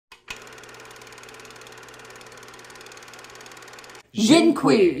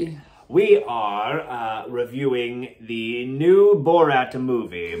Jinqui. We are reviewing the new Borat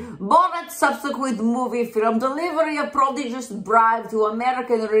movie. Borat Subsequent Moviefilm, delivery of prodigious bribe to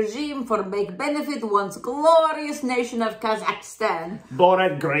American regime for make benefit once glorious nation of Kazakhstan.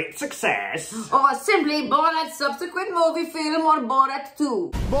 Borat great success. Or simply Borat Subsequent Moviefilm or Borat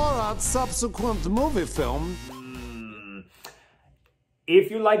 2. Borat Subsequent Moviefilm. If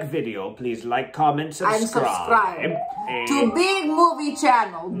you like video, please like, comment, subscribe. And subscribe to Big Movie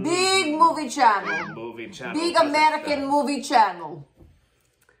Channel. Big Movie Channel. Movie channel. Big American Movie Channel.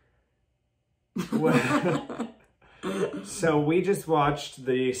 So we just watched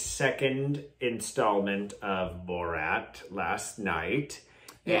the second installment of Borat last night.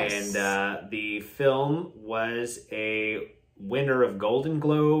 Yes. And the film was a winner of Golden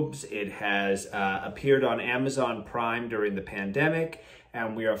Globes. It has appeared on Amazon Prime during the pandemic,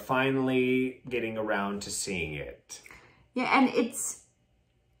 and we are finally getting around to seeing it. Yeah, and it's,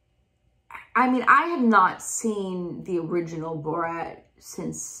 I mean, I have not seen the original Borat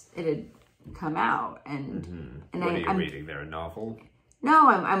since it had come out. And, What are you reading there, a novel? No,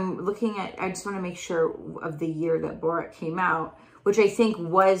 I'm looking at, I just want to make sure of the year that Borat came out, which I think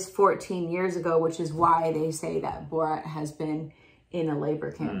was 14 years ago, which is why they say that Borat has been in a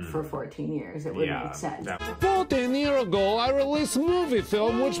labor camp for 14 years. It would make sense. 14 years ago, I released a movie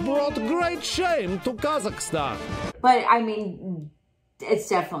film which brought great shame to Kazakhstan. But, I mean, it's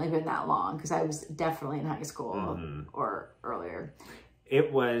definitely been that long, because I was definitely in high school or earlier.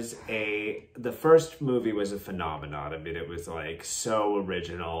 It was the first movie was a phenomenon. I mean, it was like so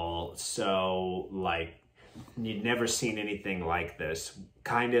original, so like, you'd never seen anything like this.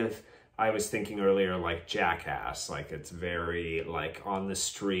 Kind of, I was thinking earlier, like Jackass. Like, it's very, like, on the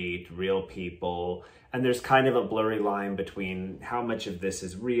street, real people. And there's kind of a blurry line between how much of this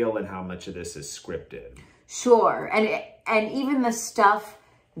is real and how much of this is scripted. Sure. And even the stuff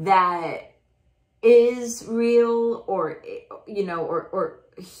that is real, or, you know, or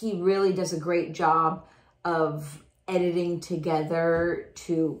he really does a great job of editing together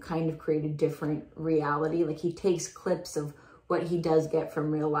to kind of create a different reality. Like, he takes clips of what he does get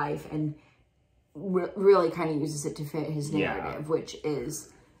from real life and really kind of uses it to fit his narrative, which is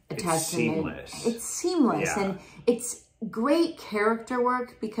a testament. It's seamless. And it's great character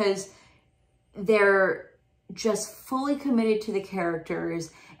work because they're just fully committed to the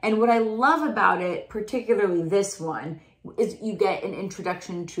characters. And what I love about it, particularly this one, is you get an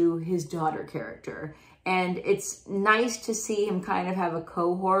introduction to his daughter character. And it's nice to see him kind of have a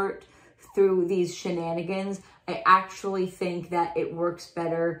cohort through these shenanigans. I actually think that it works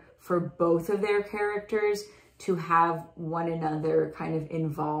better for both of their characters to have one another kind of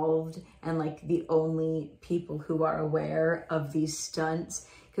involved and like the only people who are aware of these stunts.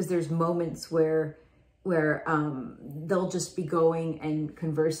 Because there's moments where they'll just be going and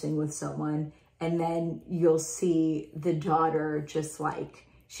conversing with someone, and then you'll see the daughter just like,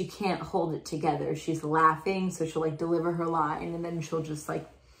 she can't hold it together. She's laughing, so she'll like deliver her line, and then she'll just like,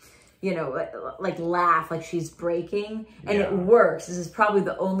 you know, like laugh like she's breaking. And it works. This is probably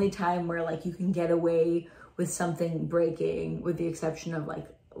the only time where like you can get away with something breaking, with the exception of like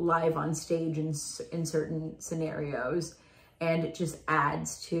live on stage in certain scenarios. And it just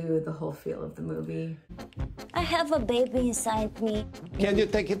adds to the whole feel of the movie. I have a baby inside me. Can you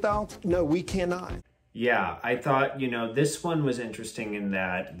take it out? No, we cannot. Yeah, I thought, you know, this one was interesting in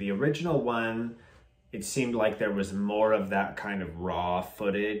that the original one, it seemed like there was more of that kind of raw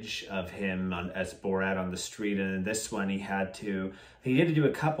footage of him as Borat on the street. And in this one, he had to do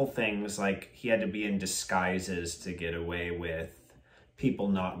a couple things, like he had to be in disguises to get away with people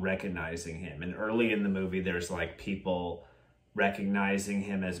not recognizing him. And early in the movie, there's like people recognizing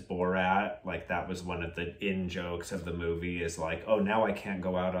him as Borat. Like, that was one of the in-jokes of the movie, is like, oh, now I can't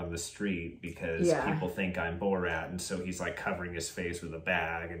go out on the street because people think I'm Borat. And so he's like covering his face with a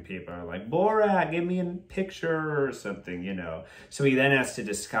bag, and people are like, Borat, give me a picture or something, you know. So he then has to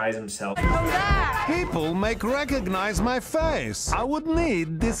disguise himself. People make recognize my face. I would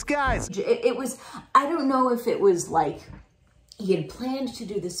need disguise. It was, I don't know if it was like he had planned to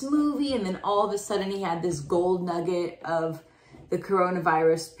do this movie, and then all of a sudden he had this gold nugget of the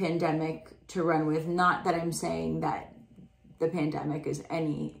coronavirus pandemic to run with. Not that I'm saying that the pandemic is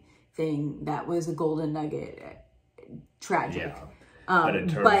anything that was a golden nugget. Tragic. Yeah. But in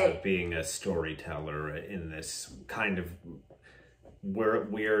terms of being a storyteller in this kind of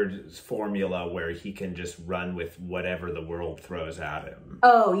weird formula where he can just run with whatever the world throws at him.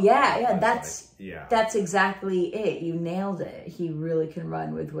 Oh, yeah. That's exactly it. You nailed it. He really can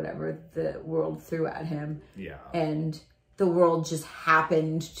run with whatever the world threw at him. Yeah. And the world just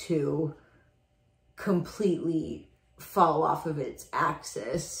happened to completely fall off of its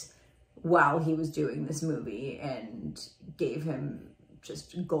axis while he was doing this movie, and gave him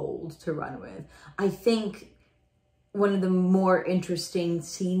just gold to run with. I think one of the more interesting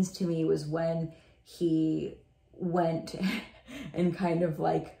scenes to me was when he went and kind of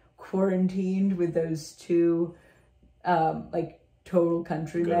like quarantined with those two like total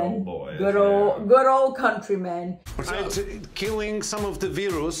countrymen. Good old boys. Good old countrymen. It's killing some of the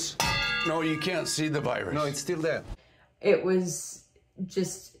virus. No, you can't see the virus. No, it's still there. It was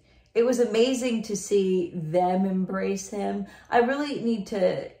amazing to see them embrace him. I really need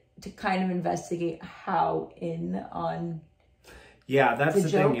to kind of investigate how in on. Yeah, that's the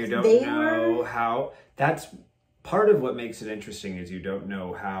thing. You don't know how. That's part of what makes it interesting, is you don't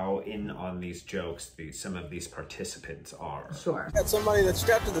know how in on these jokes some of these participants are. Sure. Got somebody that's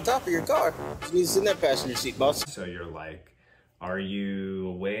strapped to the top of your car. Just needs to sit in that passenger seat, boss. So you're like, are you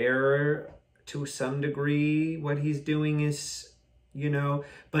aware to some degree what he's doing is, you know?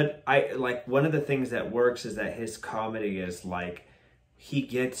 But I like, one of the things that works is that his comedy is like, he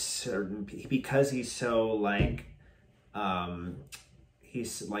gets certain, because he's so like,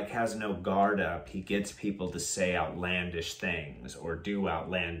 he's like has no guard up, he gets people to say outlandish things or do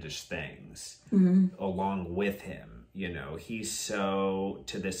outlandish things along with him. You know, he's so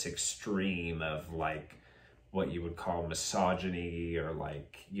to this extreme of like what you would call misogyny, or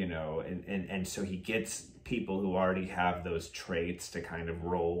like, you know, and so he gets people who already have those traits to kind of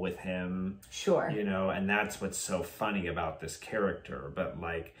roll with him. Sure. You know, and that's what's so funny about this character. But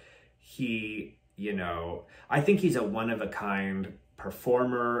like, he, you know, I think he's a one-of-a-kind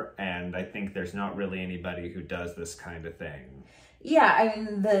performer, and I think there's not really anybody who does this kind of thing. Yeah, I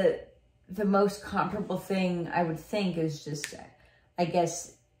mean, the most comparable thing I would think is just, I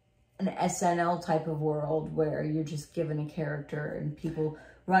guess, an SNL type of world where you're just given a character and people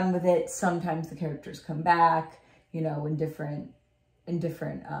run with it. Sometimes the characters come back, you know, in different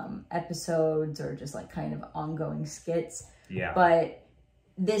episodes, or just like kind of ongoing skits. Yeah. But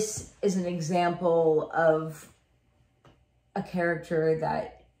this is an example of a character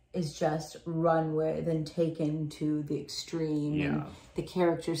that is just run with and taken to the extreme. Yeah. And the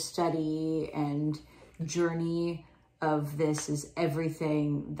character study and journey of this is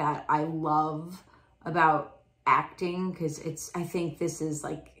everything that I love about acting, because I think this is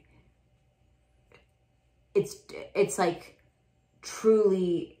like, it's like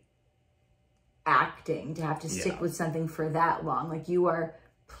truly acting to have to stick with something for that long. Like, you are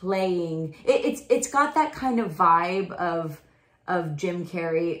playing, it's got that kind of vibe of Jim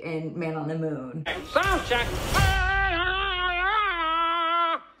Carrey in Man on the Moon. Sound check.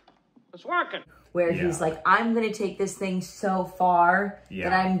 It's working. Where he's like, I'm going to take this thing so far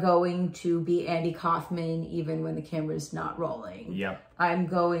that I'm going to be Andy Kaufman even when the camera's not rolling. Yep. I'm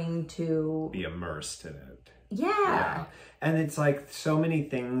going to be immersed in it. Yeah. And it's like so many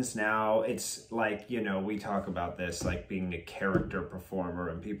things now. It's like, you know, we talk about this, like being a character performer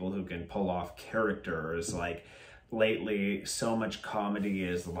and people who can pull off characters. Like lately, so much comedy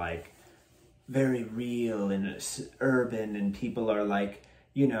is like very real and urban, and people are like,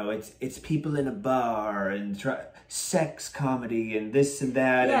 you know, it's people in a bar and sex comedy and this and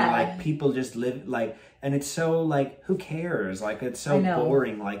that. And like people just live like, and it's so like, who cares? Like, it's so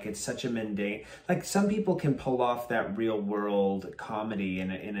boring. Like, it's such a mundane, like some people can pull off that real world comedy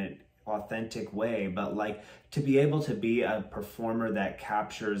in an authentic way, but like to be able to be a performer that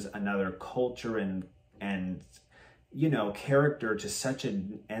captures another culture and you know, character to such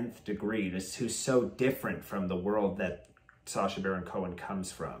an nth degree, who's so different from the world that Sachs Baron Cohen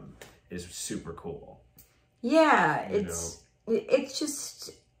comes from, is super cool. Yeah, it's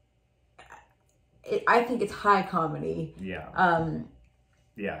just, I think it's high comedy. Yeah.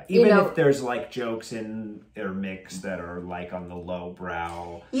 Yeah, even if there's like jokes in their mix that are like on the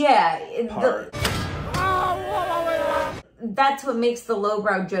lowbrow. Yeah, part. That's what makes the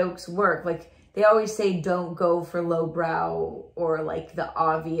lowbrow jokes work. Like, they always say don't go for lowbrow or like the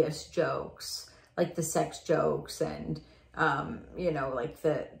obvious jokes, like the sex jokes and you know, like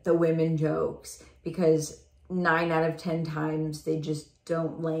the women jokes, because 9 out of 10 times they just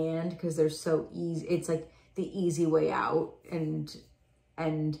don't land because they're so easy. It's like the easy way out, and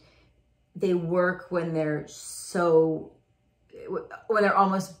they work when they're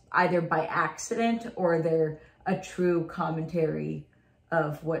almost either by accident or they're a true commentary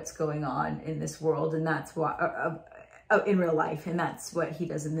of what's going on in this world. And that's what in real life, and that's what he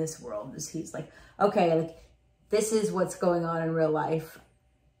does in this world, is he's like, okay, like, this is what's going on in real life.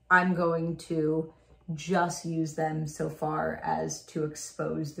 I'm going to just use them so far as to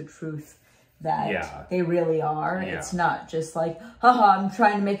expose the truth that they really are. Yeah. It's not just like, haha, I'm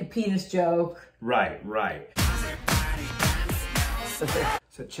trying to make a penis joke. Right, right.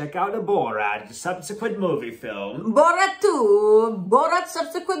 So check out a Borat Subsequent Moviefilm. Borat 2, Borat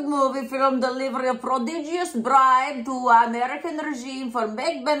Subsequent Moviefilm, delivery of prodigious bribe to American regime for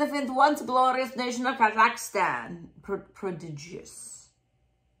big benefit once glorious nation of Kazakhstan. Prodigious.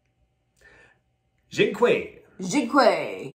 Dziękuję. Dziękuję.